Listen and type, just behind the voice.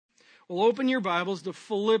Well, open your Bibles to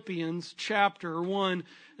Philippians chapter 1,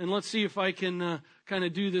 and let's see if I can kind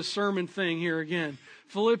of do this sermon thing here again.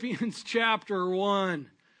 Philippians chapter 1.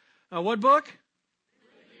 What book?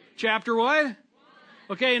 Chapter what?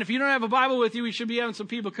 Okay, and if you don't have a Bible with you, we should be having some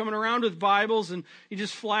people coming around with Bibles, and you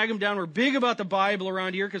just flag them down. We're big about the Bible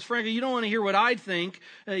around here, because frankly, you don't want to hear what I think.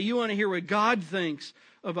 You want to hear what God thinks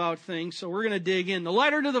about things, so we're going to dig in. The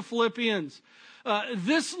letter to the Philippians.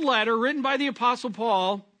 This letter, written by the Apostle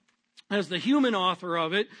Paul, as the human author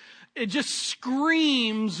of it, it just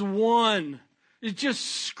screams one. It just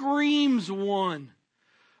screams one.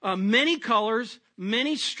 Many colors,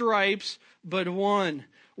 many stripes, but one.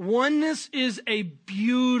 Oneness is a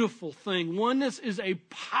beautiful thing. Oneness is a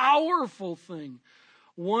powerful thing.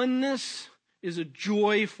 Oneness is a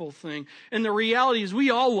joyful thing. And the reality is we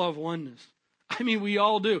all love oneness. I mean, we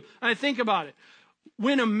all do. I think about it.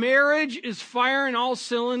 When a marriage is firing all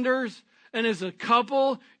cylinders, and as a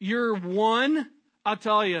couple, you're one, I'll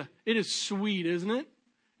tell you, it is sweet, isn't it?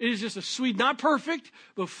 It is just a sweet, not perfect,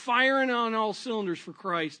 but firing on all cylinders for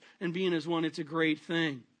Christ and being as one. It's a great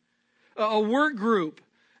thing. A work group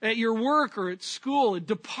at your work or at school, a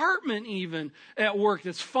department even at work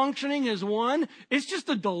that's functioning as one, it's just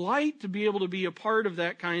a delight to be able to be a part of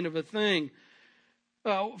that kind of a thing.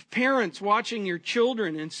 Parents watching your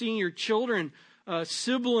children and seeing your children,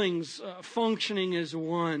 siblings functioning as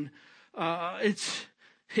one.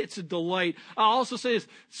 It's a delight. I'll also say this,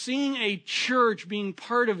 seeing a church, being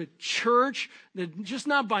part of a church that just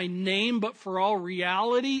not by name, but for all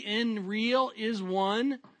reality and real is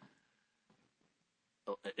one.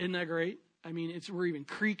 Isn't that great? I mean, we're even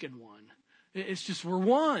creaking one. It's just, we're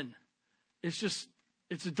one. It's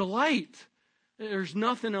a delight. There's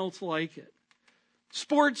nothing else like it.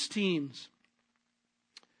 Sports teams.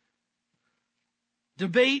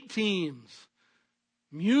 Debate teams.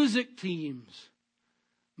 Music teams.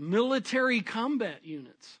 Military combat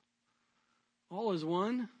units. All as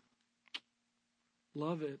one.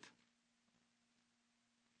 Love it.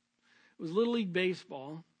 It was Little League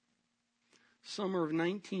Baseball. Summer of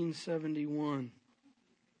 1971.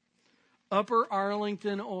 Upper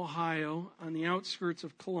Arlington, Ohio, on the outskirts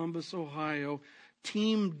of Columbus, Ohio.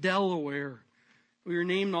 Team Delaware. We were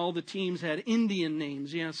named, all the teams had Indian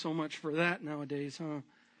names. Yeah, so much for that nowadays, huh?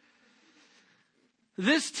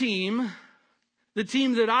 This team, the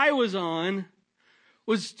team that I was on,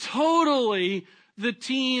 was totally the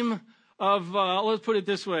team of, let's put it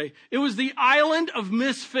this way, it was the island of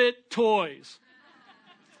misfit toys.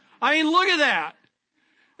 I mean, look at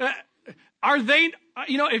that. Are they,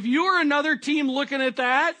 if you were another team looking at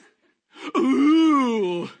that,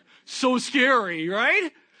 ooh, so scary,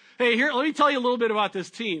 right? Hey, here, let me tell you a little bit about this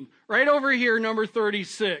team. Right over here, number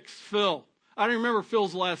 36, Phil. I don't remember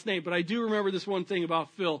Phil's last name, but I do remember this one thing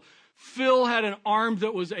about Phil. Phil had an arm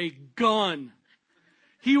that was a gun.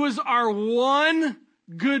 He was our one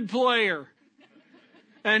good player.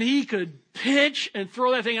 And he could pitch and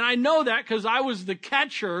throw that thing. And I know that because I was the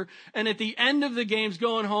catcher. And at the end of the games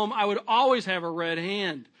going home, I would always have a red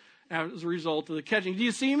hand as a result of the catching. Do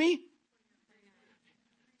you see me?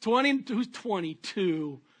 who's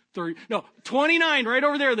 22? 30, no, 29 right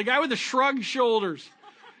over there. The guy with the shrugged shoulders.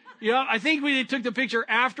 Yeah, I think we took the picture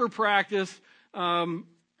after practice, but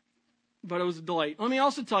it was a delight. Let me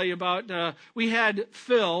also tell you about, we had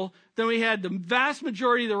Phil, then we had the vast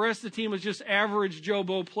majority of the rest of the team was just average Joe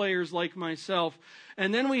Bo players like myself.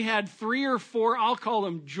 And then we had 3 or 4, I'll call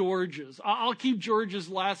them Georges. I'll keep George's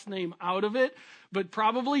last name out of it, but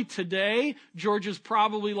probably today, George is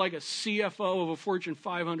probably like a CFO of a Fortune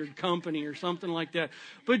 500 company or something like that.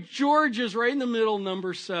 But George is right in the middle,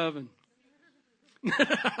 number 7.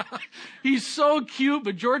 He's so cute,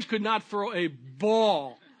 but George could not throw a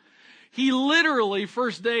ball. He literally,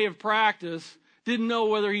 first day of practice, didn't know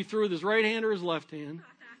whether he threw with his right hand or his left hand.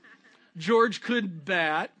 George couldn't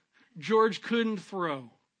bat. George couldn't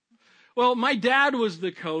throw. Well, my dad was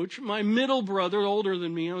the coach. My middle brother, older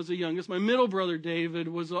than me, I was the youngest. My middle brother, David,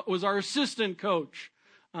 was our assistant coach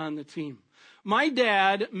on the team. My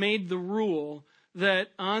dad made the rule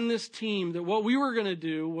that on this team, that what we were going to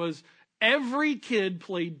do was every kid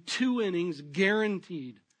played 2 innings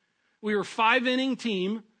guaranteed. We were 5-inning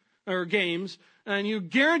team, or games, and you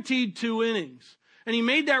guaranteed 2 innings. And he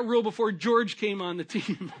made that rule before George came on the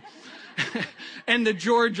team. And the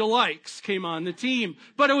George alikes came on the team.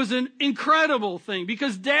 But it was an incredible thing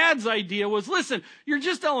because Dad's idea was, listen, you're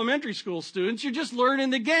just elementary school students. You're just learning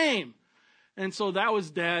the game. And so that was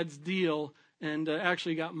Dad's deal, and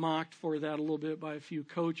actually got mocked for that a little bit by a few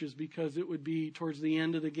coaches because it would be towards the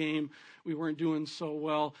end of the game. We weren't doing so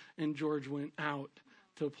well, and George went out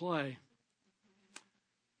to play.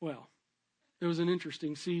 Well, It was an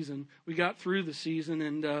interesting season. We got through the season,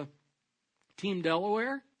 and Team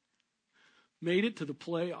Delaware made it to the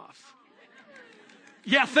playoffs.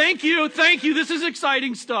 Yeah, thank you. This is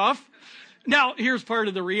exciting stuff. Now, here's part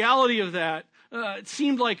of the reality of that. It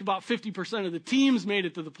seemed like about 50% of the teams made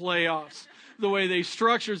it to the playoffs. The way they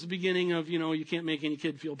structure is the beginning of, you can't make any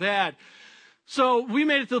kid feel bad. So we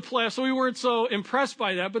made it to the playoffs, so we weren't so impressed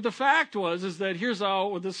by that. But the fact is that here's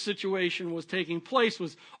how this situation was taking place,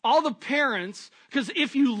 was all the parents, because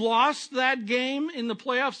if you lost that game in the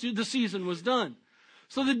playoffs, the season was done.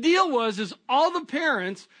 So the deal is all the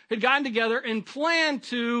parents had gotten together and planned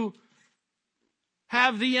to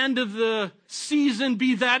have the end of the season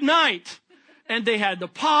be that night. And they had the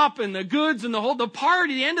pop and the goods and the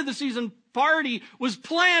party, the end of the season party was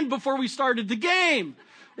planned before we started the game.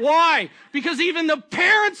 Why? Because even the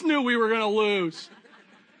parents knew we were going to lose.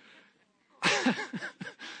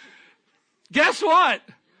 Guess what?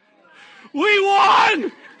 We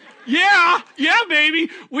won! Yeah, baby.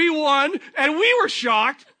 We won. And we were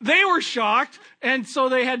shocked. They were shocked. And so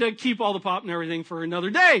they had to keep all the pop and everything for another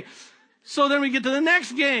day. So then we get to the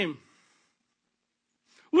next game.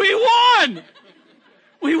 We won!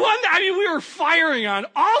 We won. We were firing on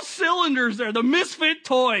all cylinders there, the misfit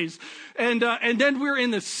toys. And then we're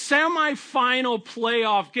in the semifinal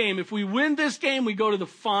playoff game. If we win this game, we go to the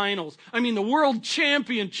finals. The world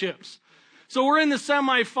championships. So we're in the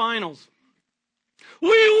semifinals.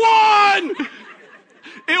 We won!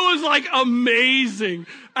 It was like amazing.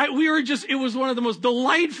 It was one of the most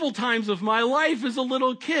delightful times of my life as a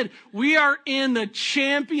little kid. We are in the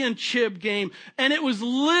championship game, and it was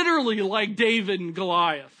literally like David and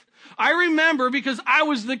Goliath. I remember because I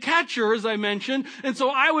was the catcher, as I mentioned, and so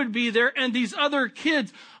I would be there, and these other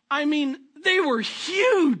kids, they were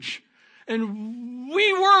huge, and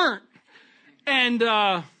we weren't.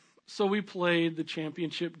 And so we played the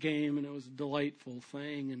championship game, and it was a delightful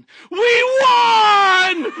thing, and we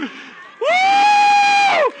won! Woo!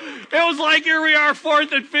 It was like, here we are,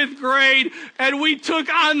 4th and 5th grade, and we took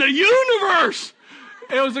on the universe.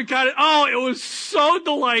 It was it was so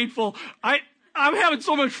delightful. I'm having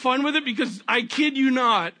so much fun with it because I kid you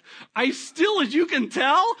not, I still, as you can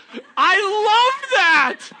tell, I love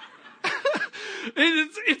that.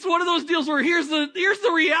 It's one of those deals where here's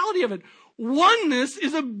the reality of it. Oneness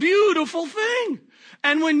is a beautiful thing.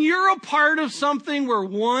 And when you're a part of something where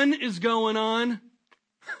one is going on,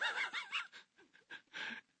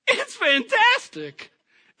 it's fantastic.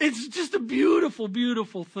 It's just a beautiful,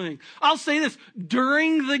 beautiful thing. I'll say this,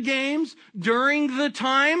 during the games, during the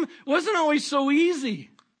time, it wasn't always so easy.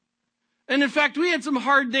 And in fact, we had some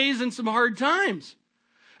hard days and some hard times.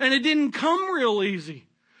 And it didn't come real easy.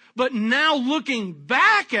 But now looking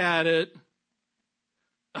back at it,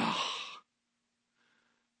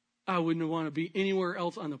 I wouldn't want to be anywhere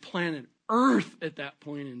else on the planet Earth at that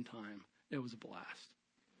point in time. It was a blast.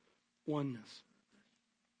 Oneness.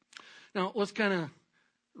 Now, let's kind of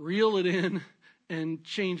reel it in and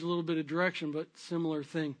change a little bit of direction, but similar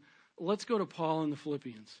thing. Let's go to Paul and the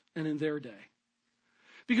Philippians and in their day.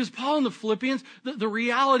 Because Paul and the Philippians, the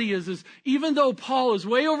reality is even though Paul is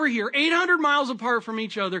way over here, 800 miles apart from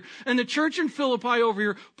each other, and the church in Philippi over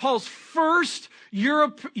here, Paul's first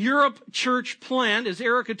Europe church plant, as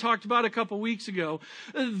Eric had talked about a couple weeks ago,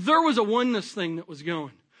 there was a oneness thing that was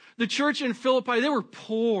going. The church in Philippi, they were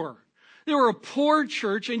poor. They were a poor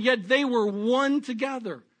church, and yet they were one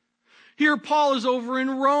together. Here Paul is over in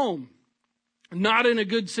Rome. Not in a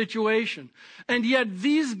good situation. And yet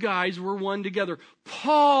these guys were one together.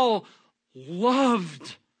 Paul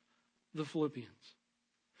loved the Philippians.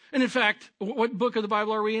 And in fact, what book of the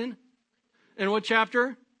Bible are we in? And what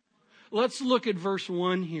chapter? Let's look at verse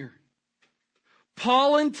 1 here.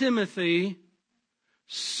 Paul and Timothy,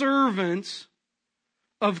 servants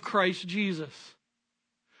of Christ Jesus.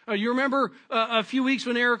 You remember a few weeks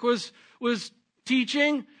when Eric was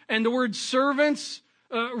teaching, and the word servants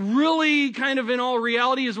really kind of in all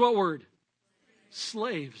reality is what word?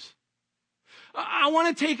 Slaves. I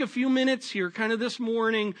want to take a few minutes here, kind of this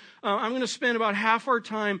morning. I'm going to spend about half our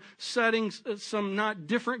time setting some not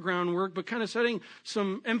different groundwork, but kind of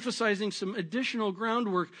emphasizing some additional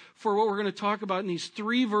groundwork for what we're going to talk about in these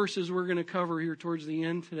 3 verses we're going to cover here towards the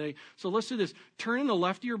end today. So let's do this. Turn in the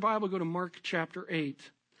left of your Bible, go to Mark chapter 8.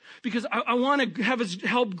 Because I want to have us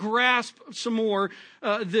help grasp some more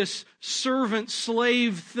this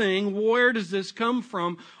servant-slave thing. Where does this come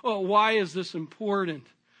from? Why is this important?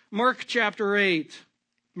 Mark chapter 8.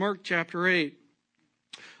 Mark chapter 8.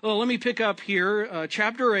 Well, let me pick up here.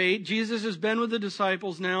 Chapter 8. Jesus has been with the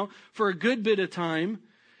disciples now for a good bit of time.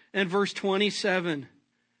 And verse 27.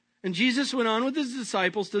 And Jesus went on with his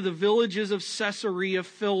disciples to the villages of Caesarea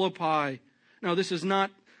Philippi. Now, this is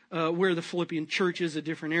not where the Philippian church is, a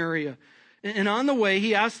different area. And on the way,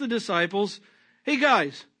 he asked the disciples, hey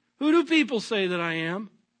guys, who do people say that I am?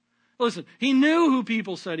 Listen, he knew who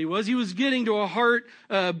people said he was. He was getting to a heart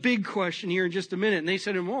big question here in just a minute. And they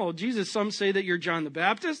said to him, oh, Jesus, some say that you're John the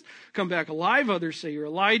Baptist, come back alive. Others say you're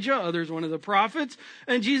Elijah. Others one of the prophets.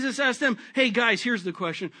 And Jesus asked them, hey guys, here's the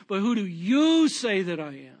question. But who do you say that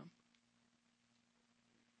I am?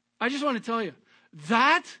 I just want to tell you,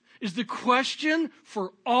 that is the question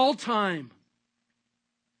for all time.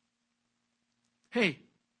 Hey,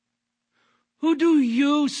 who do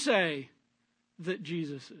you say that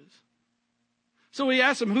Jesus is? So he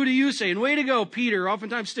asked him, who do you say? And way to go, Peter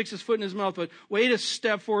oftentimes sticks his foot in his mouth, but way to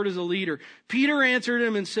step forward as a leader. Peter answered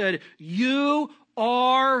him and said, you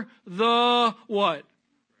are the what?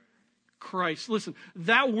 Christ. Listen,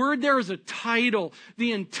 that word there is a title.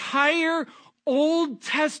 The entire Old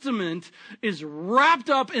Testament is wrapped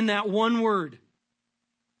up in that one word.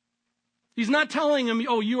 He's not telling him,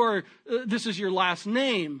 oh, this is your last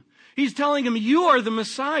name. He's telling him, you are the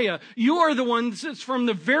Messiah. You are the one that's from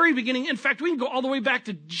the very beginning. In fact, we can go all the way back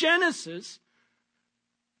to Genesis.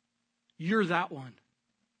 You're that one.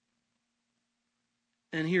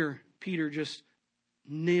 And here, Peter just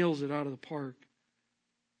nails it out of the park.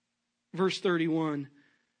 Verse 31,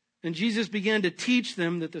 and Jesus began to teach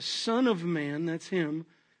them that the Son of Man, that's him,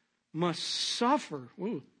 must suffer.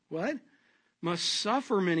 Ooh, what? Must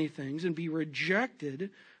suffer many things and be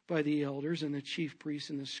rejected by the elders and the chief priests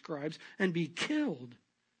and the scribes and be killed.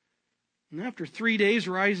 And after 3 days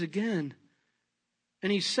rise again.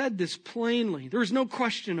 And he said this plainly. There was no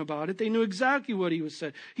question about it. They knew exactly what he was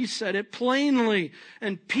said. He said it plainly.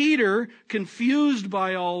 And Peter, confused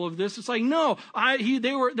by all of this, it's like, no,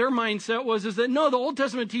 their mindset was that no, the Old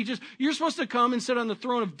Testament teaches you're supposed to come and sit on the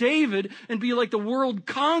throne of David and be like the world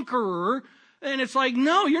conqueror. And it's like,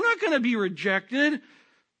 no, you're not going to be rejected.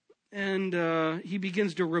 And he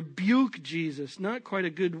begins to rebuke Jesus. Not quite a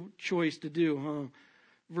good choice to do, huh?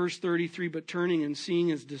 Verse 33, but turning and seeing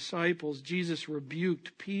his disciples, Jesus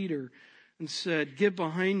rebuked Peter and said, get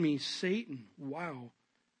behind me, Satan. Wow.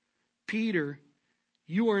 Peter,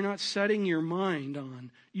 you are not setting your mind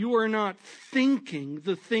on. You are not thinking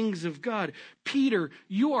the things of God. Peter,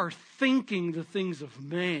 you are thinking the things of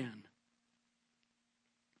man.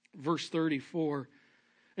 Verse 34,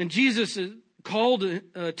 and Jesus called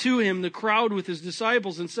to him the crowd with his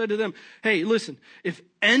disciples and said to them, hey, listen, if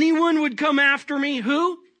anyone would come after me,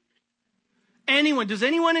 who? Anyone. Does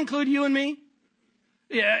anyone include you and me?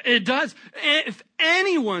 Yeah, it does. If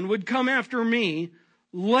anyone would come after me,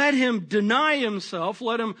 let him deny himself,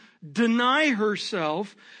 let him deny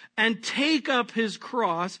herself, and take up his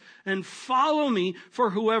cross and follow me.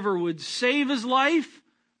 For whoever would save his life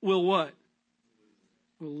will what?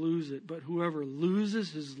 Will lose it. But whoever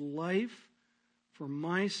loses his life for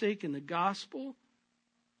my sake in the gospel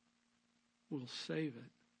will save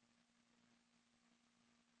it.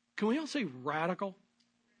 Can we all say radical?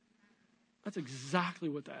 That's exactly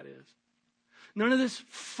what that is. None of this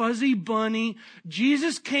fuzzy bunny.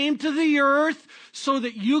 Jesus came to the earth so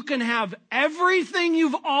that you can have everything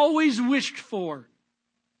you've always wished for.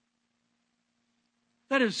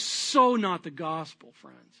 That is so not the gospel,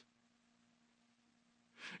 friends.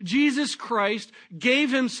 Jesus Christ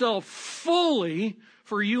gave himself fully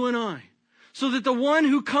for you and I, so that the one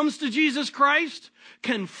who comes to Jesus Christ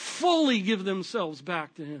can fully give themselves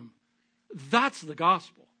back to him. That's the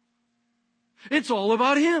gospel. It's all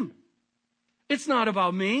about him. It's not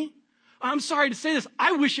about me. I'm sorry to say this.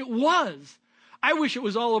 I wish it was. I wish it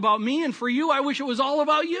was all about me, and for you, I wish it was all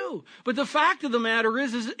about you. But the fact of the matter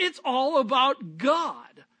is it's all about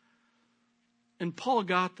God. And Paul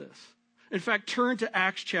got this. In fact, turn to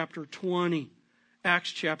Acts chapter 20.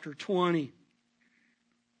 Acts chapter 20.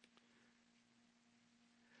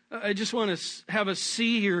 I just want to have us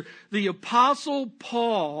see here. The Apostle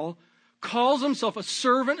Paul calls himself a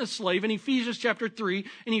servant, a slave in Ephesians chapter 3.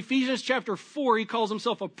 In Ephesians chapter 4, he calls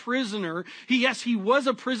himself a prisoner. Yes, he was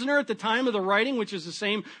a prisoner at the time of the writing, which is the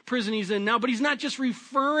same prison he's in now. But he's not just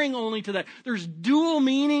referring only to that. There's dual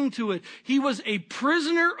meaning to it. He was a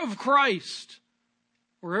prisoner of Christ,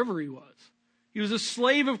 wherever he was. He was a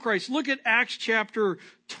slave of Christ. Look at Acts chapter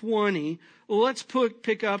 20. Let's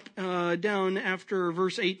pick up down after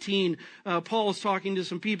verse 18. Paul is talking to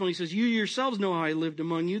some people. He says, you yourselves know how I lived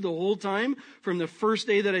among you the whole time, from the first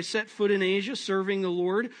day that I set foot in Asia, serving the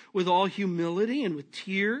Lord with all humility and with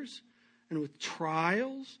tears and with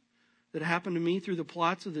trials that happened to me through the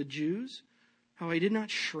plots of the Jews. how I did not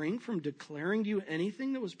shrink from declaring to you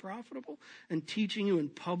anything that was profitable and teaching you in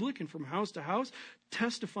public and from house to house,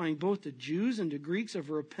 testifying both to Jews and to Greeks of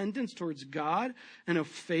repentance towards God and of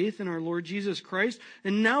faith in our Lord Jesus Christ.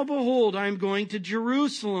 And now behold, I am going to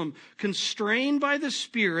Jerusalem, constrained by the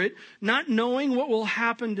Spirit, not knowing what will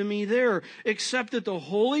happen to me there, except that the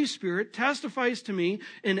Holy Spirit testifies to me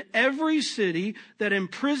in every city that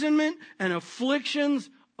imprisonment and afflictions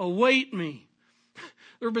await me.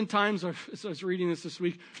 There have been times, as I was reading this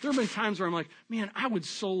week, there have been times where I'm like, man, I would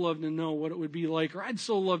so love to know what it would be like, or I'd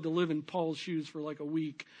so love to live in Paul's shoes for like a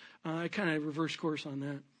week. I kind of reverse course on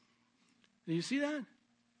that. Do you see that?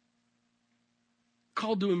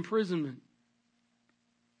 Called to imprisonment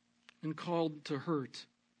and called to hurt,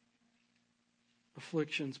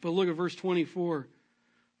 afflictions. But look at verse 24.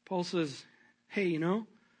 Paul says, hey,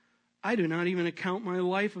 I do not even account my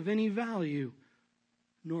life of any value,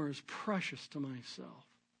 nor as precious to myself.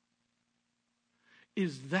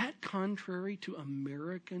 Is that contrary to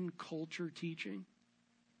American culture teaching?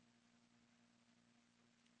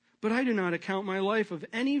 But I do not account my life of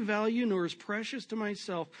any value, nor as precious to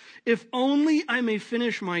myself, if only I may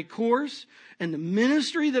finish my course and the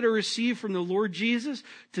ministry that I received from the Lord Jesus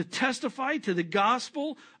to testify to the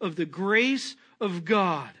gospel of the grace of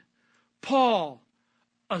God. Paul,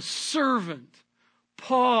 a servant.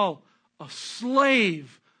 Paul, a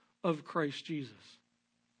slave of Christ Jesus.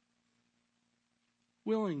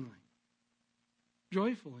 Willingly,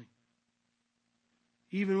 joyfully,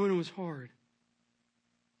 even when it was hard.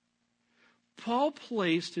 Paul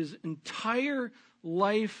placed his entire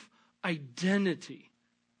life identity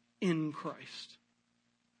in Christ.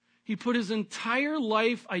 He put his entire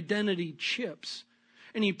life identity chips,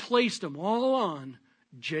 and he placed them all on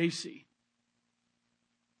JC.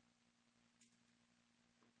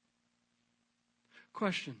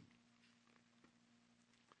 Question.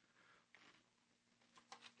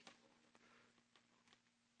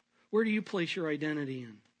 Where do you place your identity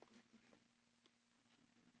in?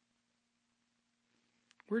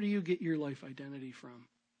 Where do you get your life identity from?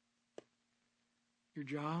 Your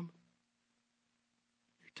job?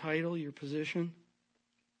 Your title? Your position?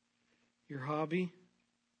 Your hobby?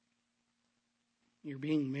 You're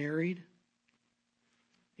being married?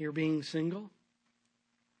 You're being single?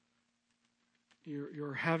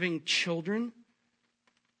 You're having children?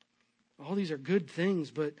 All these are good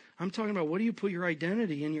things, but I'm talking about, what do you put your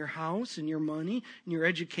identity in? Your house, in your money, in your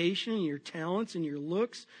education, in your talents, in your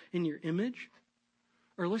looks, in your image?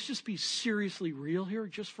 Or let's just be seriously real here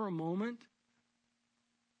just for a moment.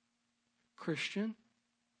 Christian,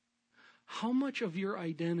 how much of your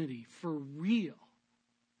identity for real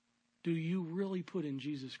do you really put in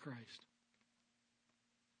Jesus Christ?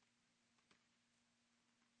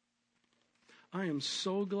 I am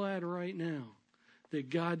so glad right now that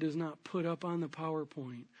God does not put up on the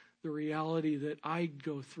PowerPoint the reality that I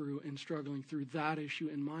go through and struggling through that issue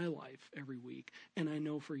in my life every week. And I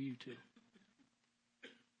know for you too.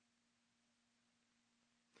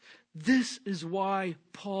 This is why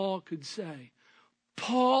Paul could say,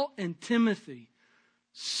 Paul and Timothy,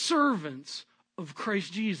 servants of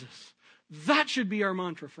Christ Jesus. That should be our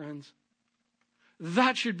mantra, friends.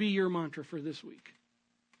 That should be your mantra for this week.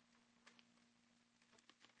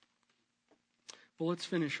 Well, let's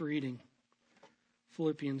finish reading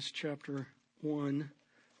Philippians chapter 1,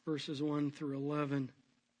 verses 1 through 11.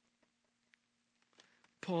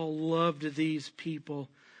 Paul loved these people.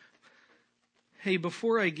 Hey,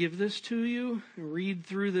 before I give this to you, read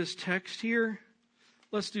through this text here,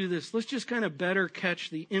 let's do this. Let's just kind of better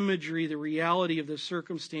catch the imagery, the reality of the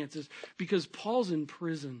circumstances, because Paul's in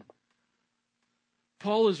prison.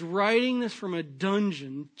 Paul is writing this from a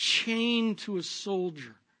dungeon, chained to a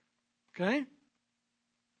soldier. Okay?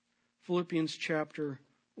 Philippians chapter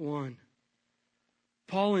 1.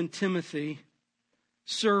 Paul and Timothy,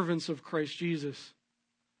 servants of Christ Jesus.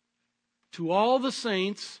 To all the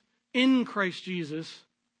saints in Christ Jesus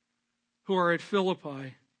who are at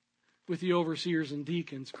Philippi with the overseers and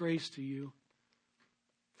deacons, grace to you.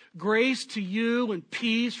 Grace to you and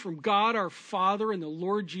peace from God our Father and the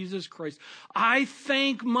Lord Jesus Christ. I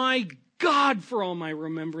thank my God for all my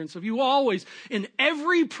remembrance of you always, in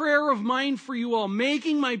every prayer of mine for you all,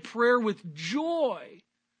 making my prayer with joy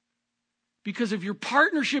because of your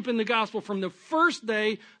partnership in the gospel from the first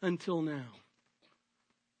day until now.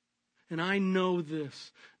 And I know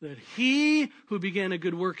this, that he who began a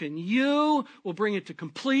good work in you will bring it to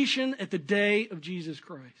completion at the day of Jesus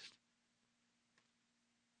Christ.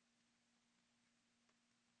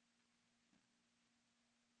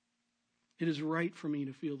 It is right for me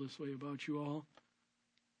to feel this way about you all,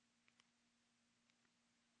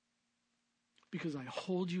 because I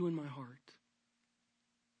hold you in my heart.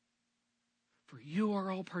 For you are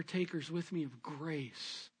all partakers with me of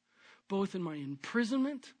grace, both in my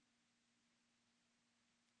imprisonment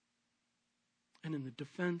and in the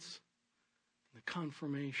defense and the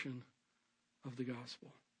confirmation of the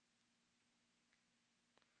gospel.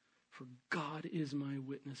 For God is my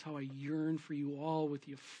witness, how I yearn for you all with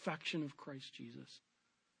the affection of Christ Jesus.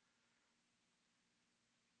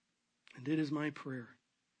 And it is my prayer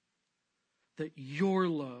that your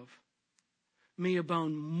love may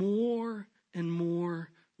abound more and more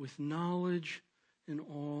with knowledge and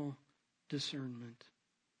all discernment,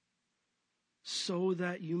 so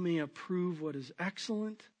that you may approve what is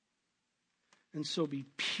excellent, and so be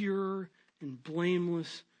pure and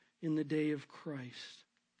blameless in the day of Christ,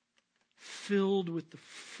 filled with the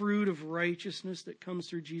fruit of righteousness that comes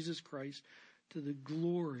through Jesus Christ, to the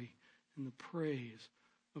glory and the praise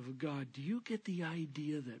of God. Do you get the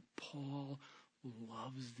idea that Paul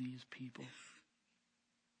loves these people?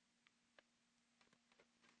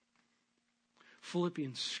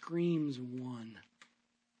 Philippians screams one.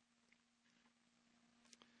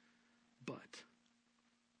 But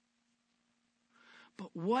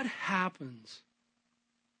what happens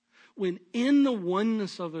when in the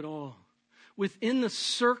oneness of it all, within the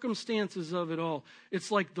circumstances of it all, it's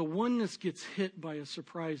like the oneness gets hit by a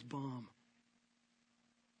surprise bomb?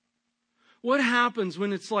 What happens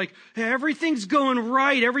when it's like, hey, everything's going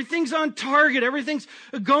right, everything's on target, everything's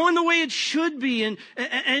going the way it should be, and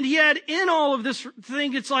yet in all of this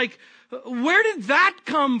thing, it's like, where did that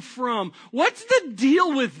come from? What's the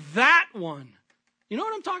deal with that one? You know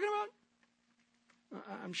what I'm talking about?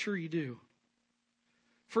 I'm sure you do.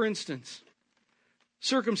 For instance,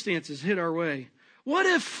 circumstances hit our way. What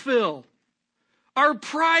if Phil, our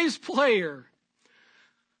prize player,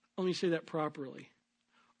 let me say that properly,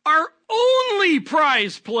 our only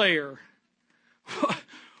prize player,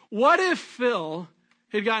 what if Phil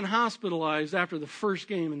had gotten hospitalized after the first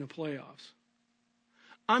game in the playoffs?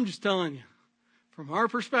 I'm just telling you, from our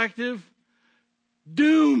perspective,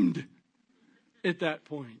 doomed at that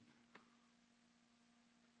point.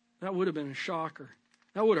 That would have been a shocker.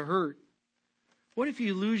 That would have hurt. What if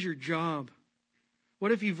you lose your job?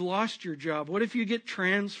 What if you've lost your job? What if you get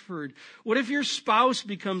transferred? What if your spouse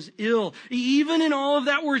becomes ill? Even in all of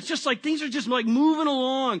that where it's just like things are just like moving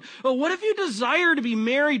along. What if you desire to be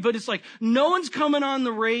married, but it's like no one's coming on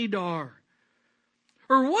the radar?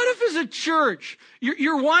 Or what if as a church,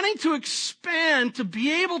 you're wanting to expand to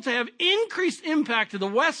be able to have increased impact to the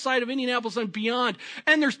west side of Indianapolis and beyond,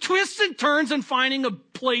 and there's twists and turns in finding a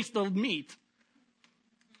place to meet?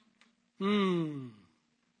 Let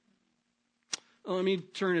me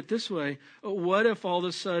turn it this way. What if all of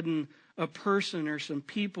a sudden a person or some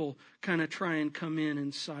people kind of try and come in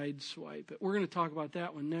and sideswipe it? We're going to talk about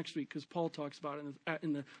that one next week because Paul talks about it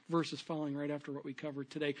in the verses following right after what we covered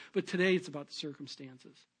today. But today it's about the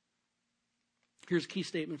circumstances. Here's a key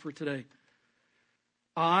statement for today.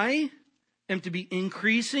 I am to be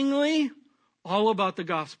increasingly all about the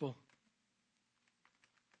gospel.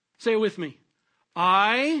 Say it with me.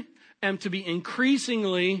 I am to be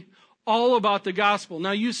increasingly all about the gospel.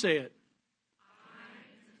 Now you say it.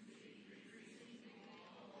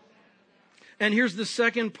 And here's the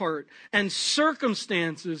second part. And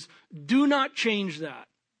circumstances do not change that.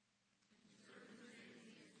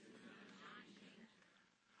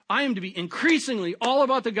 I am to be increasingly all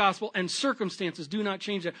about the gospel, and circumstances do not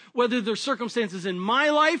change that. Whether there's circumstances in my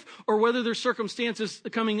life or whether there's circumstances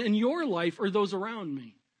coming in your life or those around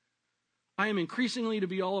me. I am increasingly to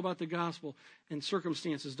be all about the gospel, and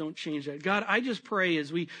circumstances don't change that. God, I just pray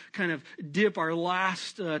as we kind of dip our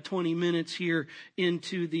last 20 minutes here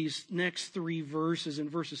into these next three verses, in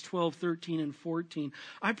verses 12, 13, and 14,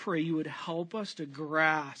 I pray you would help us to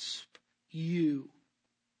grasp you.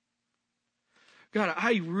 God,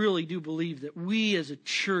 I really do believe that we as a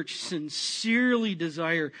church sincerely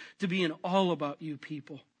desire to be an all about you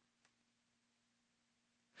people.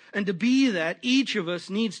 And to be that, each of us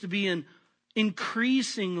needs to be an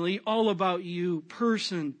increasingly all about you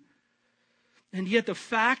person. And yet the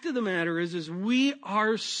fact of the matter is we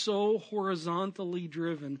are so horizontally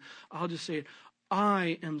driven. I'll just say it.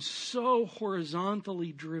 I am so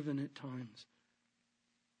horizontally driven at times.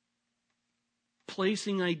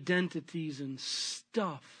 Placing identities in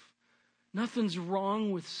stuff. Nothing's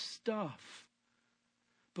wrong with stuff.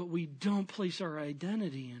 But we don't place our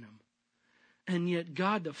identity in them. And yet,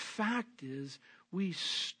 God, the fact is, we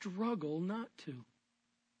struggle not to.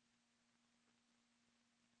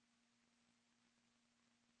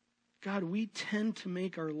 God, we tend to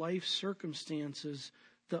make our life circumstances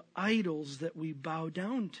the idols that we bow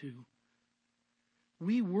down to.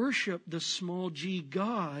 We worship the small g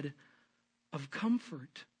God of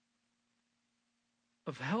comfort.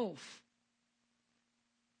 of health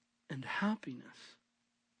and happiness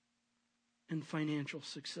and financial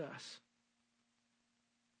success.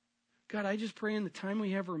 God, I just pray in the time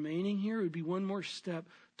we have remaining here, it would be one more step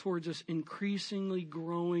towards us increasingly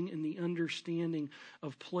growing in the understanding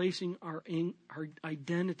of placing our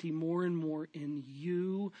identity more and more in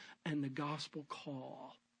you and the gospel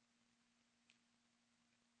call.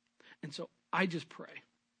 And so I just pray,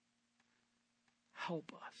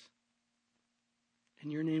 help us.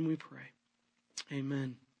 In your name we pray.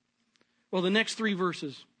 Amen. Well, the next three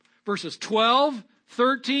verses 12,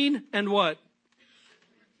 13, and what?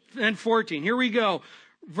 And 14. Here we go.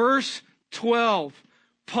 Verse 12.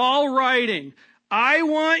 Paul writing, I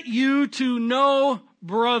want you to know,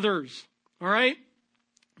 brothers. All right?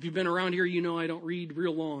 If you've been around here, you know I don't read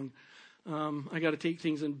real long. I got to take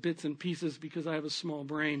things in bits and pieces because I have a small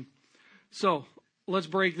brain. So let's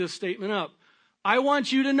break this statement up. I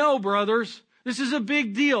want you to know, brothers, this is a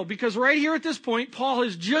big deal because right here at this point, Paul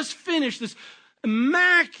has just finished this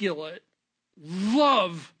immaculate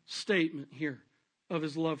love statement here of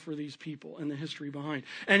his love for these people and the history behind.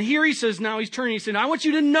 And here he says, now he's turning, he's saying, I want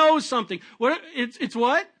you to know something. What? It's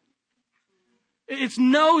what? It's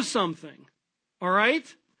know something. All right?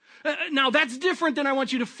 Now that's different than I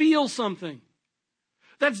want you to feel something.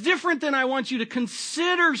 That's different than I want you to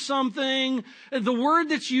consider something. The word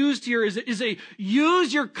that's used here is a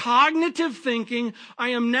use your cognitive thinking. I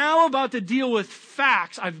am now about to deal with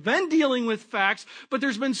facts. I've been dealing with facts, but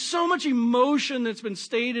there's been so much emotion that's been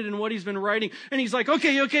stated in what he's been writing. And he's like,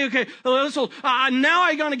 okay. Now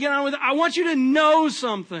I got to get on with it. I want you to know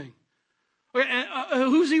something. Okay,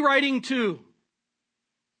 who's he writing to?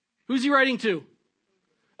 Who's he writing to?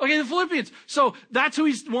 Okay, the Philippians. So that's who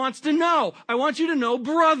he wants to know. I want you to know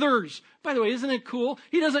brothers. By the way, isn't it cool?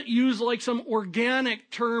 He doesn't use like some organic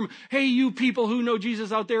term, hey, you people who know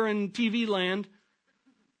Jesus out there in TV land.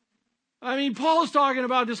 I mean, Paul is talking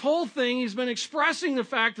about this whole thing. He's been expressing the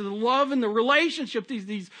fact of the love and the relationship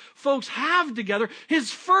these folks have together. His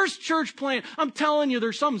first church plant, I'm telling you,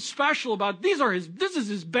 there's something special about this is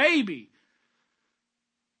his baby.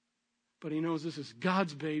 But he knows this is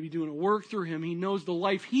God's baby doing a work through him. He knows the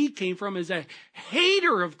life he came from as a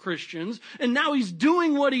hater of Christians. And now he's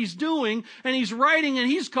doing what he's doing. And he's writing and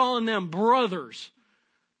he's calling them brothers.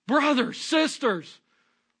 Brothers, sisters,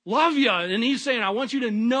 love you. And he's saying, I want you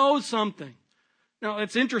to know something. Now,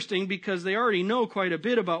 it's interesting because they already know quite a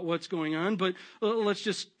bit about what's going on. But let's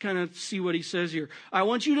just kind of see what he says here. I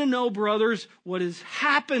want you to know, brothers, what has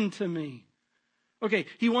happened to me. Okay,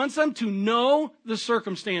 he wants them to know the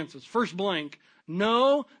circumstances. First blank,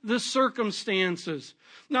 know the circumstances.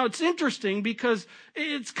 Now, it's interesting because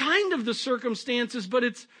it's kind of the circumstances, but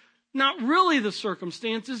it's not really the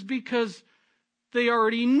circumstances because they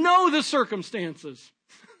already know the circumstances.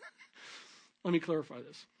 Let me clarify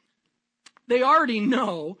this. They already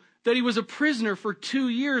know that he was a prisoner for 2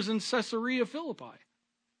 years in Caesarea Philippi.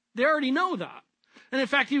 They already know that. And in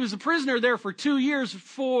fact, he was a prisoner there for 2 years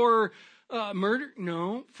for murder?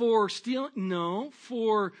 No. For stealing? No.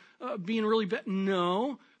 For being really bad?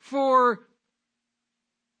 No. For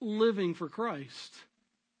living for Christ.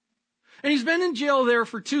 And he's been in jail there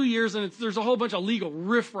for 2 years, and there's a whole bunch of legal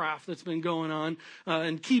riffraff that's been going on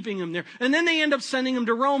and keeping him there. And then they end up sending him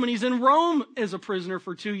to Rome, and he's in Rome as a prisoner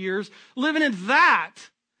for 2 years, living in that.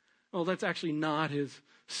 Well, that's actually not his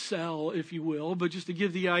cell, if you will, but just to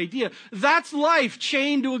give the idea. That's life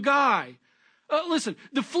chained to a guy. Listen,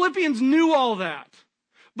 the Philippians knew all that,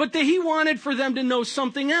 but he wanted for them to know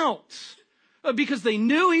something else because they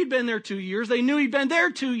knew he'd been there 2 years. They knew he'd been there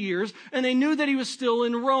 2 years, and they knew that he was still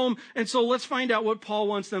in Rome. And so let's find out what Paul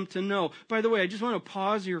wants them to know. By the way, I just want to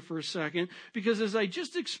pause here for a second because as I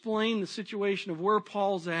just explained the situation of where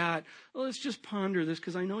Paul's at, let's just ponder this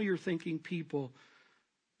because I know you're thinking people.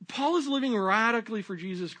 Paul is living radically for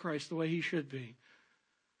Jesus Christ the way he should be.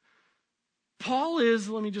 Paul is,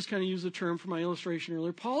 let me just kind of use the term for my illustration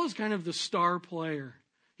earlier, Paul is kind of the star player.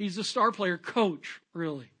 He's the star player coach,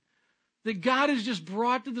 really. That God has just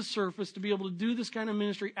brought to the surface to be able to do this kind of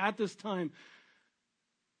ministry at this time.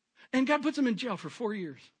 And God puts him in jail for 4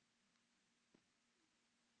 years.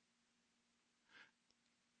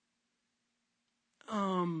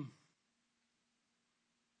 How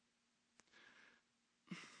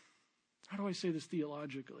do I say this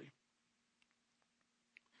theologically?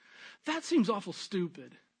 That seems awful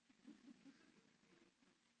stupid.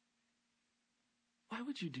 Why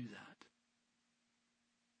would you do that?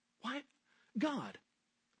 Why? God.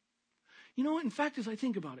 You know what? In fact, as I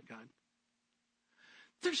think about it, God,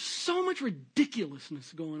 there's so much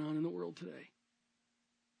ridiculousness going on in the world today.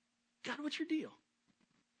 God, what's your deal?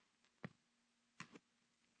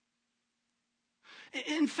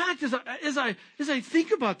 In fact, as I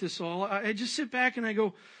think about this all, I just sit back and I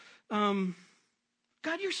go, God,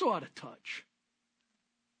 you're so out of touch.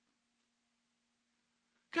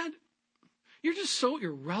 God, you're just so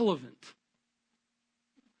irrelevant.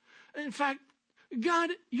 In fact,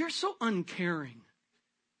 God, you're so uncaring.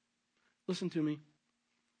 Listen to me. ...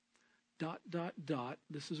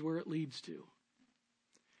 This is where it leads to.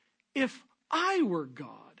 If I were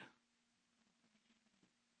God,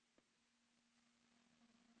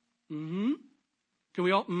 can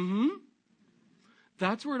we all,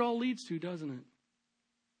 That's where it all leads to, doesn't it?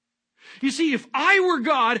 You see, if I were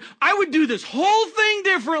God, I would do this whole thing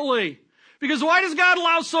differently. Because why does God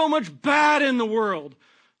allow so much bad in the world?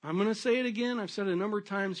 I'm going to say it again. I've said it a number of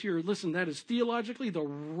times here. Listen, that is theologically the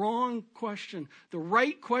wrong question. The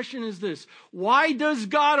right question is this. Why does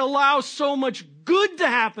God allow so much good to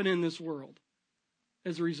happen in this world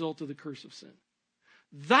as a result of the curse of sin?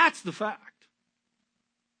 That's the fact.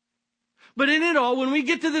 But in it all, when we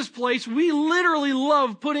get to this place, we literally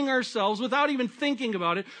love putting ourselves, without even thinking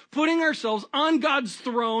about it, putting ourselves on God's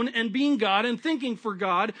throne and being God and thinking for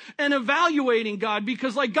God and evaluating God,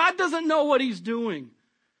 because like God doesn't know what he's doing.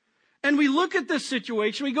 And we look at this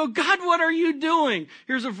situation, we go, God, what are you doing?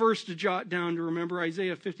 Here's a verse to jot down to remember,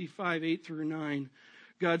 Isaiah 55, 8 through 9.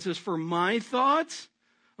 God says, for my thoughts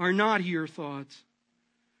are not your thoughts,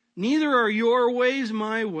 neither are your ways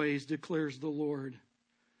my ways, declares the Lord.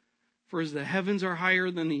 For as the heavens are higher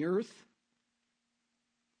than the earth,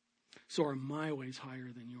 so are my ways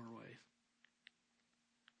higher than your ways,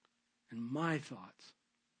 and my thoughts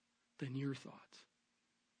than your thoughts.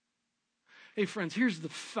 Hey friends, here's the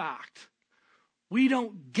fact. We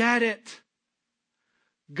don't get it.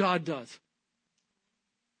 God does.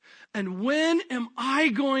 And when am I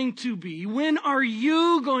going to be, when are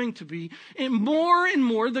you going to be, and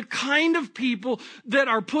more the kind of people that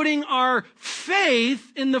are putting our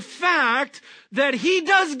faith in the fact that he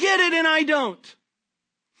does get it and I don't.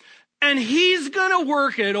 And he's going to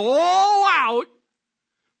work it all out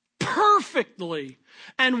perfectly.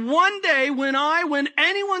 And one day when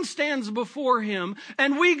anyone stands before him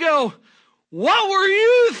and we go, what were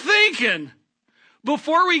you thinking?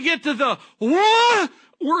 Before we get to the what?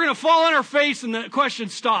 We're going to fall on our face and the question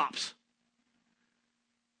stops.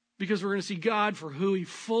 Because we're going to see God for who he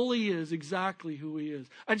fully is, exactly who he is.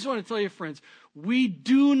 I just want to tell you, friends, we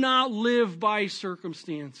do not live by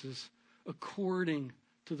circumstances according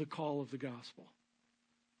to the call of the gospel.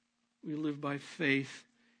 We live by faith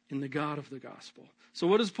in the God of the gospel. So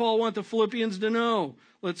what does Paul want the Philippians to know?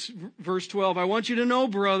 Verse 12. I want you to know,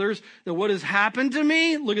 brothers, that what has happened to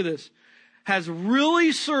me, look at this, has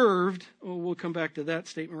really served, we'll come back to that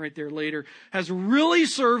statement right there later, has really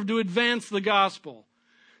served to advance the gospel.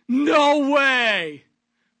 No way!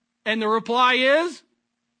 And the reply is?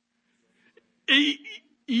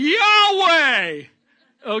 Yahweh!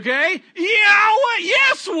 Okay? Yahweh!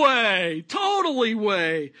 Yes way! Totally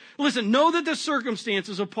way. Listen, know that the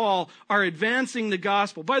circumstances of Paul are advancing the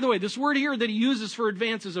gospel. By the way, this word here that he uses for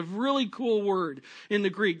advance is a really cool word in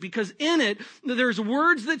the Greek, because in it, there's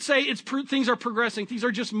words that say things are progressing, things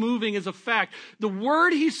are just moving as a fact. The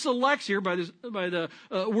word he selects here by the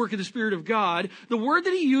work of the Spirit of God, the word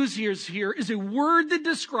that he uses here is a word that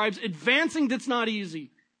describes advancing that's not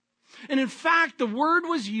easy. And in fact, the word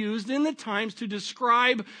was used in the times to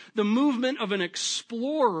describe the movement of an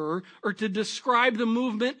explorer or to describe the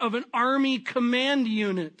movement of an army command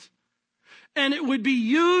unit. And it would be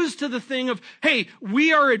used to the thing of, hey,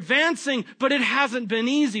 we are advancing, but it hasn't been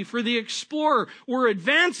easy for the explorer. We're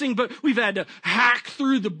advancing, but we've had to hack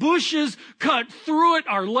through the bushes, cut through it.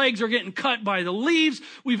 Our legs are getting cut by the leaves.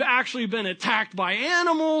 We've actually been attacked by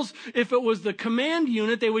animals. If it was the command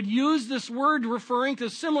unit, they would use this word referring to a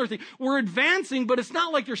similar thing. We're advancing, but it's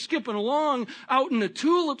not like they're skipping along out in the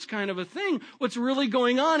tulips kind of a thing. What's really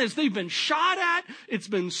going on is they've been shot at. It's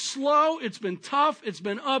been slow. It's been tough. It's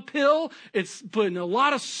been uphill. It's putting a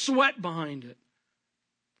lot of sweat behind it.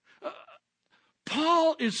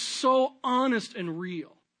 Paul is so honest and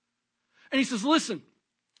real. And he says, listen,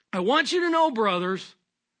 I want you to know, brothers,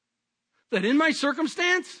 that in my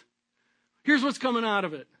circumstance, here's what's coming out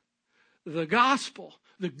of it. The gospel,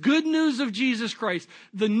 the good news of Jesus Christ,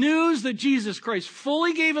 the news that Jesus Christ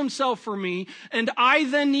fully gave himself for me, and I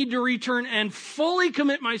then need to return and fully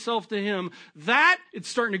commit myself to him, that it's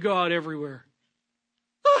starting to go out everywhere.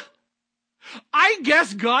 I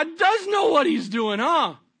guess God does know what he's doing,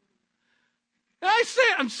 huh?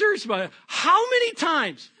 I'm serious about it. How many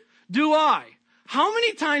times do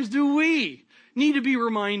we need to be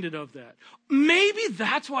reminded of that. Maybe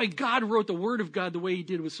that's why God wrote the Word of God the way He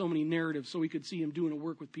did with so many narratives, so we could see Him doing a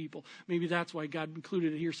work with people. Maybe that's why God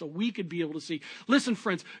included it here, so we could be able to see. Listen,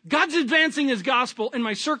 friends, God's advancing His gospel, and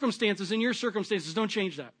my circumstances and your circumstances don't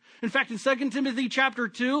change that. In fact, in 2 Timothy chapter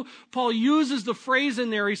 2, Paul uses the phrase in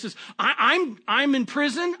there. He says, I'm in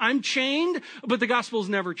prison, I'm chained, but the gospel is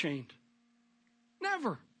never chained.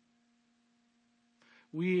 Never.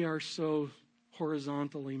 We are so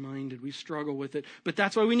horizontally minded. We struggle with it. But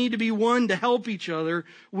that's why we need to be one to help each other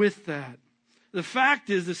with that. The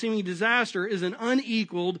fact is, the seeming disaster is an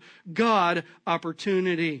unequaled God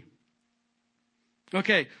opportunity.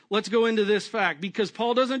 Okay, let's go into this fact, because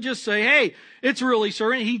Paul doesn't just say, hey, it's really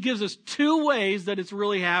certain. He gives us two ways that it's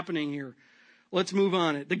really happening here. Let's move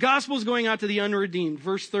on it. The gospel is going out to the unredeemed,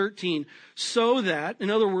 verse 13, so that, in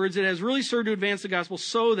other words, it has really served to advance the gospel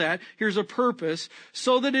so that, here's a purpose,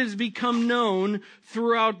 so that it has become known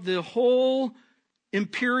throughout the whole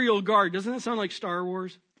imperial guard. Doesn't that sound like Star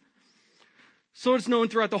Wars? So it's known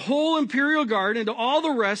throughout the whole imperial guard and to all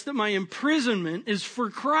the rest that my imprisonment is for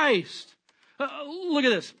Christ. Look at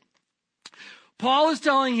this. Paul is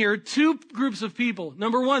telling here two groups of people.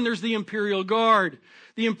 Number one, there's the imperial guard.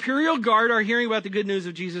 The imperial guard are hearing about the good news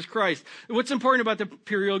of Jesus Christ. What's important about the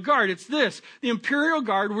imperial guard? It's this. The imperial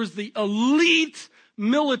guard was the elite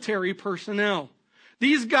military personnel.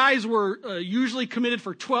 These guys were usually committed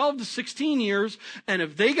for 12 to 16 years, and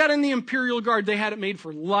if they got in the imperial guard, they had it made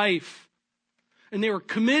for life. And they were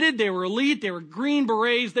committed, they were elite, they were Green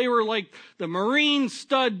Berets, they were like the Marine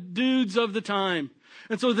stud dudes of the time.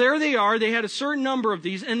 And so there they are. They had a certain number of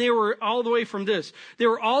these, and they were all the way from this. They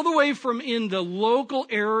were all the way from in the local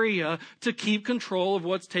area to keep control of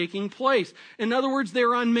what's taking place. In other words, they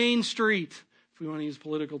were on Main Street, if we want to use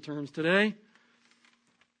political terms today.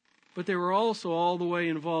 But they were also all the way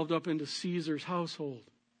involved up into Caesar's household.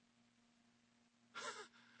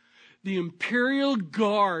 The imperial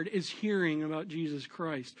guard is hearing about Jesus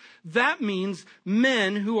Christ. That means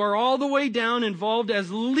men who are all the way down involved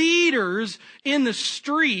as leaders in the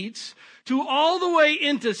streets to all the way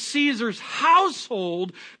into Caesar's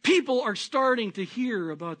household. People are starting to hear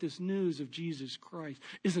about this news of Jesus Christ.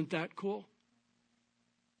 Isn't that cool?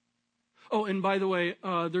 Oh, and by the way,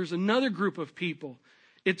 there's another group of people.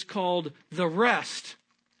 It's called the rest.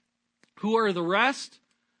 Who are the rest?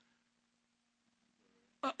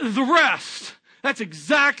 The rest. That's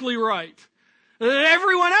exactly right.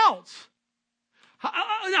 Everyone else.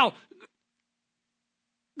 Now,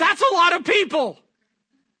 that's a lot of people.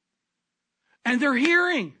 And they're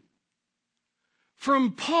hearing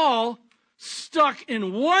from Paul stuck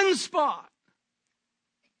in one spot.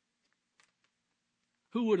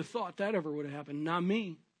 Who would have thought that ever would have happened? Not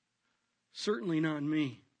me. Certainly not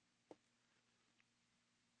me.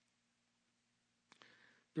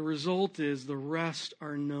 The result is the rest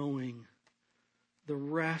are knowing. The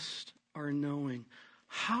rest are knowing.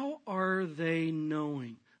 How are they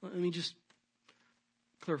knowing? Let me just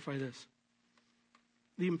clarify this.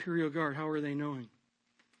 The imperial guard, how are they knowing?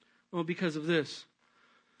 Well, because of this.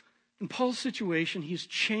 In Paul's situation, he's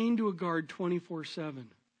chained to a guard 24/7.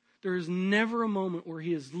 There is never a moment where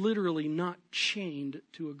he is literally not chained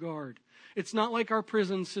to a guard. It's not like our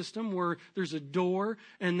prison system where there's a door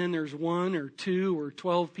and then there's 1 or 2 or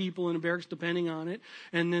 12 people in a barracks depending on it,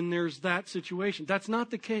 and then there's that situation. That's not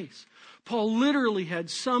the case. Paul literally had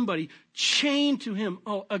somebody chained to him.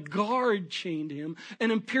 Oh, a guard chained to him.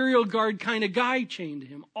 An imperial guard kind of guy chained to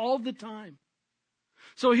him all the time.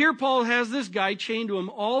 So here Paul has this guy chained to him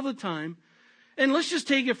all the time. And let's just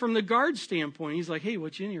take it from the guard standpoint. He's like, hey,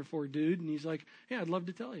 what you in here for, dude? And he's like, hey, I'd love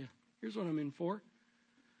to tell you. Here's what I'm in for.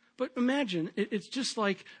 But imagine, it's just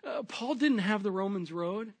like Paul didn't have the Romans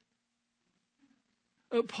road.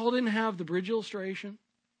 Paul didn't have the bridge illustration.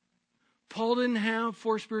 Paul didn't have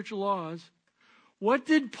 4 spiritual laws. What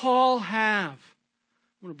did Paul have?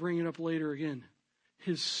 I'm going to bring it up later again.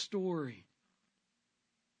 His story.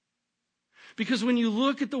 Because when you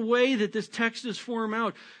look at the way that this text is formed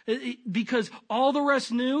out, because all the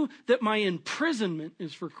rest knew that my imprisonment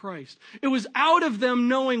is for Christ. It was out of them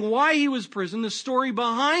knowing why he was imprisoned, the story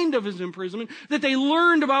behind of his imprisonment, that they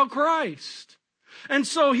learned about Christ. And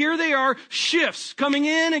so here they are, shifts, coming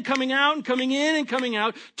in and coming out and coming in and coming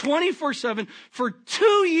out, 24/7 for 2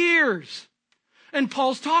 years. And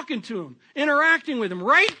Paul's talking to him, interacting with him,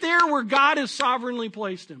 right there where God has sovereignly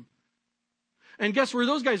placed him. And guess where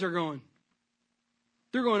those guys are going?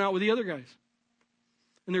 They're going out with the other guys.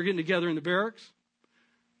 And they're getting together in the barracks,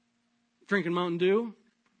 drinking Mountain Dew,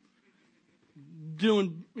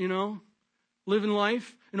 doing, living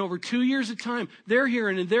life, and over 2 years of time, they're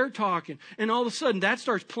hearing and they're talking. And all of a sudden, that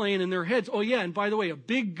starts playing in their heads. Oh yeah, and by the way, a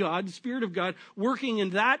big God, the Spirit of God, working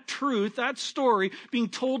in that truth, that story, being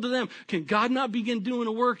told to them. Can God not begin doing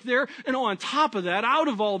a work there? And on top of that, out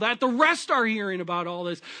of all that, the rest are hearing about all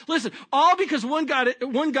this. Listen, all because one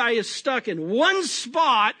guy is stuck in one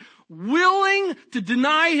spot, willing to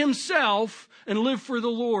deny himself and live for the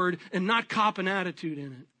Lord and not cop an attitude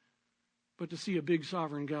in it, but to see a big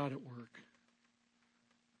sovereign God at work.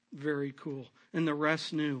 Very cool. And the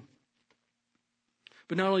rest knew.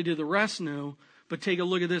 But not only did the rest know, but take a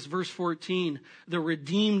look at this, verse 14. The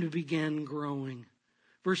redeemed began growing.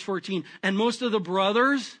 Verse 14. And most of the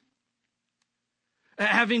brothers,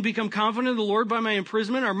 having become confident in the Lord by my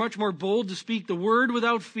imprisonment, are much more bold to speak the word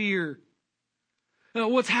without fear.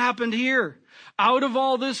 What's happened here? Out of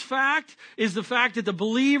all this fact is the fact that the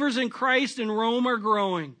believers in Christ in Rome are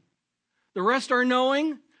growing. The rest are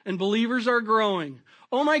knowing, and believers are growing.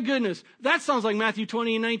 Oh my goodness, that sounds like Matthew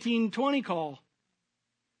 20 and 19:20 call.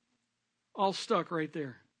 All stuck right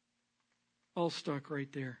there. All stuck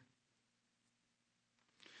right there.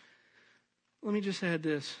 Let me just add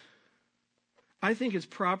this. I think it's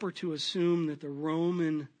proper to assume that the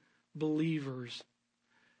Roman believers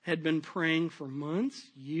had been praying for months,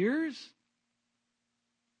 years,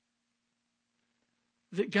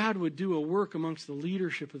 that God would do a work amongst the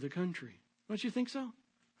leadership of the country. Don't you think so?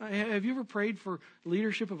 Have you ever prayed for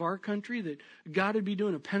leadership of our country, that God would be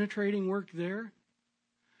doing a penetrating work there?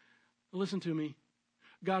 Listen to me.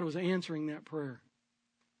 God was answering that prayer.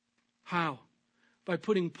 How? By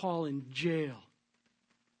putting Paul in jail.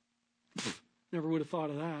 Never would have thought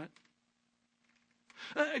of that.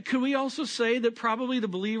 Could we also say that probably the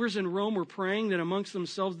believers in Rome were praying that amongst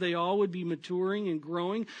themselves they all would be maturing and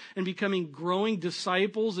growing and becoming growing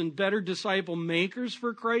disciples and better disciple makers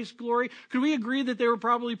for Christ's glory? Could we agree that they were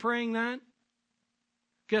probably praying that?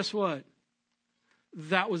 Guess what?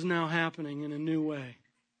 That was now happening in a new way.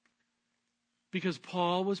 Because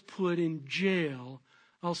Paul was put in jail,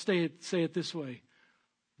 I'll say it this way,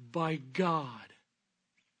 by God.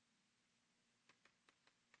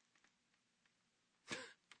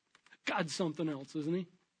 God's something else, isn't he?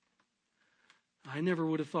 I never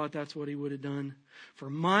would have thought that's what he would have done. For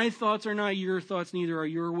my thoughts are not your thoughts, neither are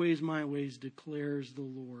your ways my ways, declares the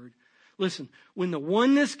Lord. Listen, when the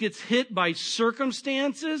oneness gets hit by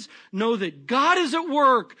circumstances, know that God is at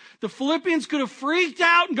work. The Philippians could have freaked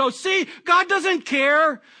out and go, see, God doesn't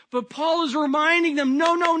care. But Paul is reminding them,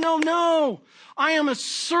 no. I am a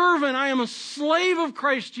servant. I am a slave of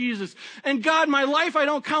Christ Jesus. And God, my life, I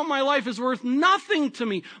don't count my life as worth nothing to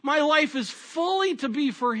me. My life is fully to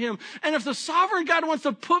be for Him. And if the sovereign God wants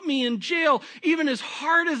to put me in jail, even as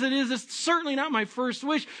hard as it is, it's certainly not my first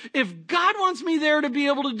wish. If God wants me there to be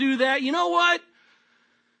able to do that, you know what?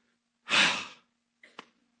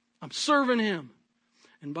 I'm serving Him.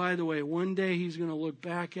 And by the way, one day He's going to look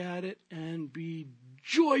back at it and be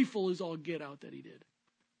joyful as all get out that He did.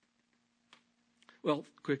 Well,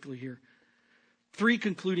 quickly here. 3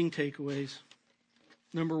 concluding takeaways.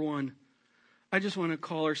 Number 1, I just want to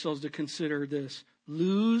call ourselves to consider this.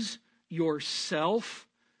 Lose yourself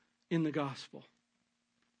in the gospel.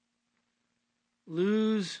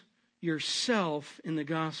 Lose yourself in the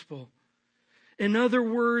gospel. In other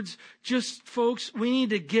words, just folks, we need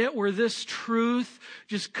to get where this truth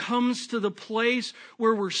just comes to the place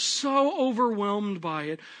where we're so overwhelmed by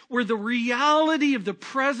it, where the reality of the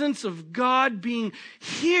presence of God being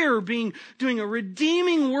here, doing a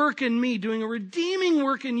redeeming work in me, doing a redeeming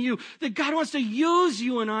work in you, that God wants to use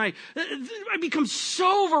you and I become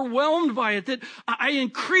so overwhelmed by it that I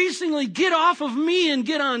increasingly get off of me and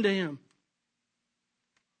get onto Him.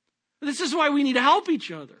 This is why we need to help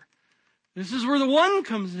each other. This is where the one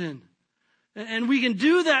comes in. And we can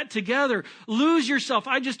do that together. Lose yourself.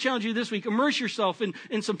 I just challenge you this week. Immerse yourself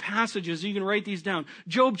in some passages. You can write these down.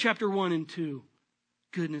 Job chapter 1 and 2.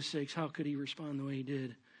 Goodness sakes, how could he respond the way he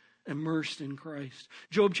did? Immersed in Christ.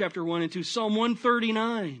 Job chapter 1 and 2. Psalm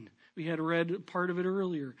 139. We had read part of it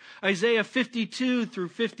earlier. Isaiah 52 through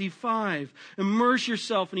 55. Immerse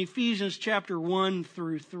yourself in Ephesians chapter 1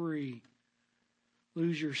 through 3.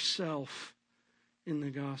 Lose yourself in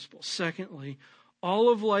the gospel. Secondly,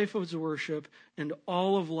 all of life is worship and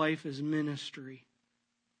all of life is ministry.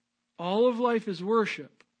 All of life is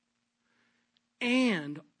worship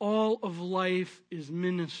and all of life is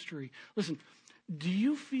ministry. Listen, do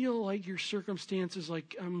you feel like your circumstances,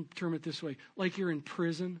 like, I'm term it this way, like you're in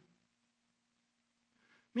prison?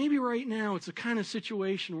 Maybe right now it's a kind of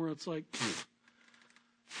situation where it's like,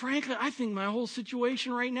 frankly, I think my whole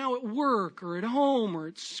situation right now at work or at home or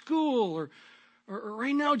at school or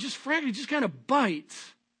right now, just frankly, just kind of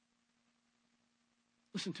bites.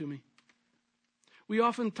 Listen to me. We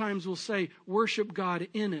oftentimes will say, worship God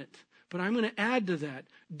in it. But I'm going to add to that,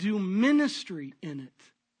 do ministry in it.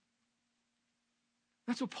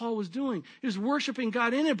 That's what Paul was doing. He was worshiping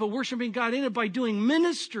God in it, but worshiping God in it by doing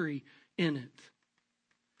ministry in it.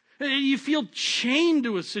 You feel chained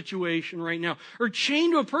to a situation right now, or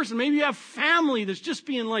chained to a person. Maybe you have family that's just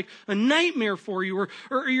being like a nightmare for you,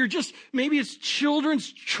 or you're just, maybe it's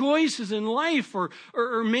children's choices in life, or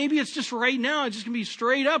maybe it's just right now. It's just going to be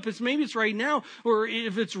straight up. Maybe it's right now, or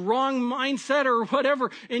if it's wrong mindset or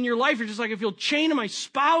whatever in your life, you're just like, I feel chained to my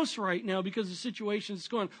spouse right now because the situation is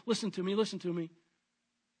going. Listen to me.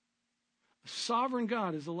 A sovereign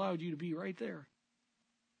God has allowed you to be right there.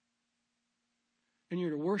 And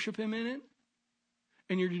you're to worship Him in it.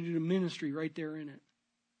 And you're to do the ministry right there in it.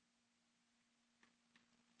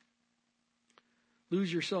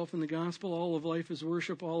 Lose yourself in the gospel. All of life is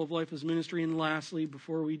worship. All of life is ministry. And lastly,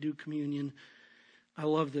 before we do communion, I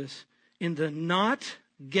love this. In the not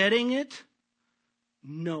getting it,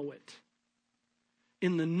 know it.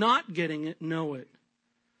 In the not getting it, know it.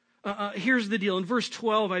 Here's the deal. In verse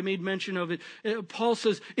 12, I made mention of it. Paul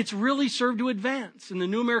says, it's really served to advance. In the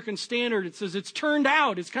New American Standard, it says, it's turned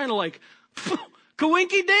out. It's kind of like,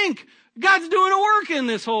 coinky dink. God's doing a work in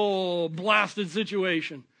this whole blasted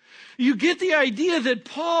situation. You get the idea that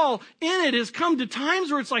Paul in it has come to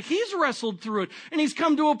times where it's like he's wrestled through it. And he's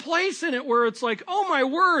come to a place in it where it's like, oh my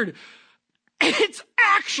word, it's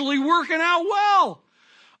actually working out well.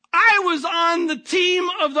 I was on the team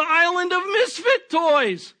of the Island of Misfit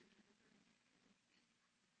Toys.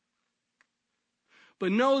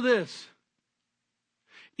 But know this,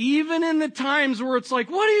 even in the times where it's like,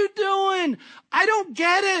 what are you doing? I don't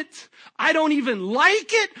get it. I don't even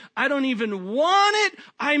like it. I don't even want it.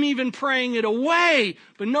 I'm even praying it away.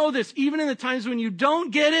 But know this, even in the times when you don't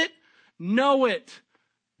get it, know it.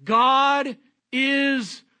 God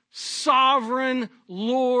is sovereign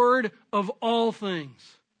Lord of all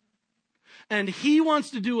things. And He wants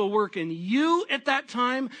to do a work in you at that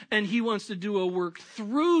time, and He wants to do a work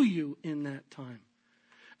through you in that time.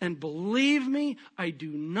 And believe me, I do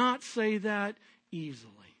not say that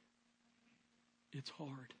easily. It's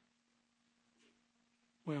hard.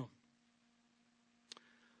 Well,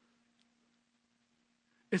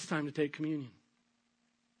 it's time to take communion.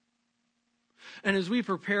 And as we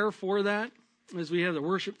prepare for that, as we have the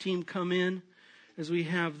worship team come in, as we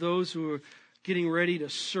have those who are getting ready to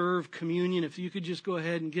serve communion, if you could just go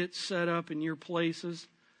ahead and get set up in your places.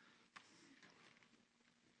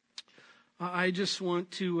 I just want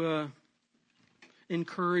to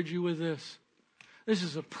encourage you with this. This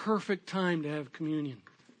is a perfect time to have communion.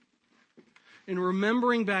 And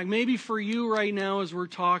remembering back, maybe for you right now as we're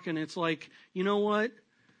talking, it's like, you know what?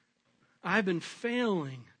 I've been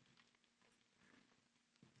failing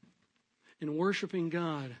in worshiping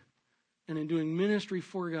God and in doing ministry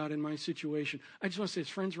for God in my situation. I just want to say,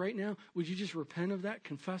 friends, right now, would you just repent of that,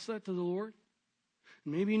 confess that to the Lord?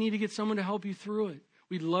 Maybe you need to get someone to help you through it.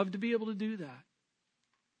 We'd love to be able to do that.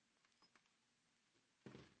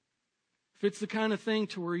 If it's the kind of thing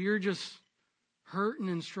to where you're just hurting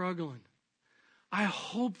and struggling, I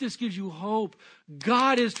hope this gives you hope.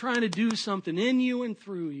 God is trying to do something in you and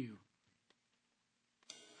through you.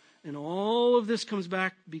 And all of this comes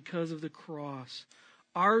back because of the cross.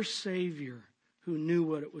 Our Savior who knew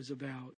what it was about.